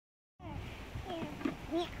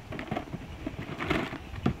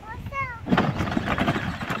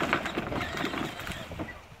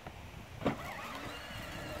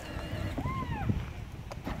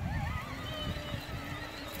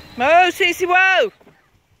sissy, whoa.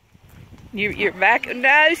 You're back.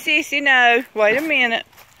 No, sissy, no. Wait a minute.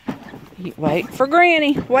 Wait for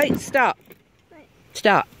Granny. Wait, stop.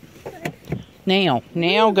 Stop. Now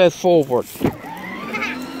go forward.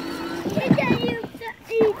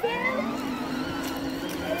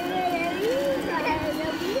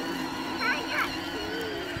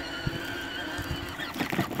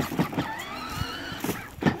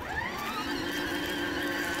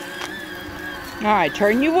 Alright,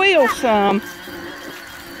 turn your wheel some.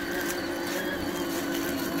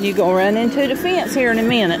 You're going to run into the fence here in a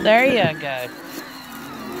minute. There you go.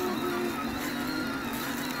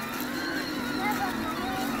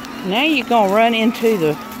 Now you're going to run into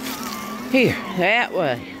the... Here, that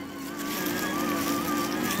way.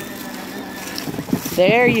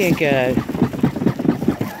 There you go.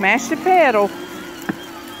 Mash the pedal.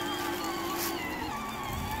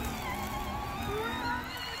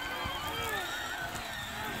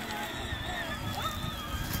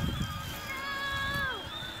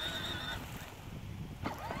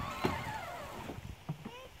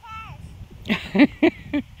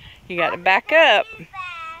 You got to back up.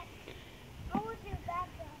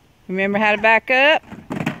 Remember how to back up?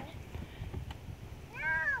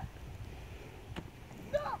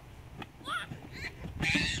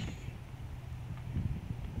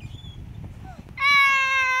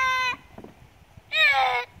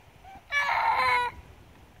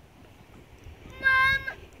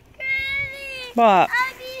 What?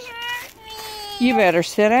 You better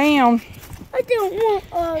sit down. I don't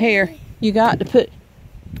want Here, you got to put...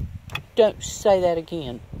 Don't say that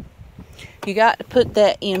again. You got to put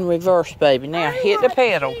that in reverse, baby. Now hit the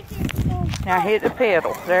pedal. Now hit the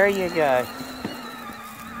pedal. There you go.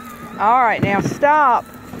 Alright, now stop.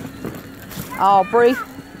 Aubree,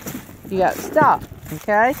 you got to stop,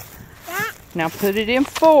 okay? Now put it in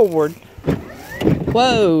forward.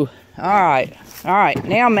 Whoa. Alright. Alright,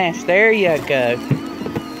 now mash. There you go.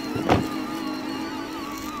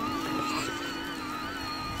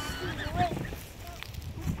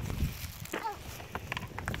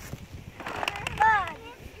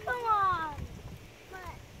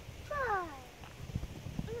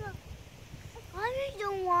 I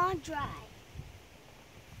don't want to drive.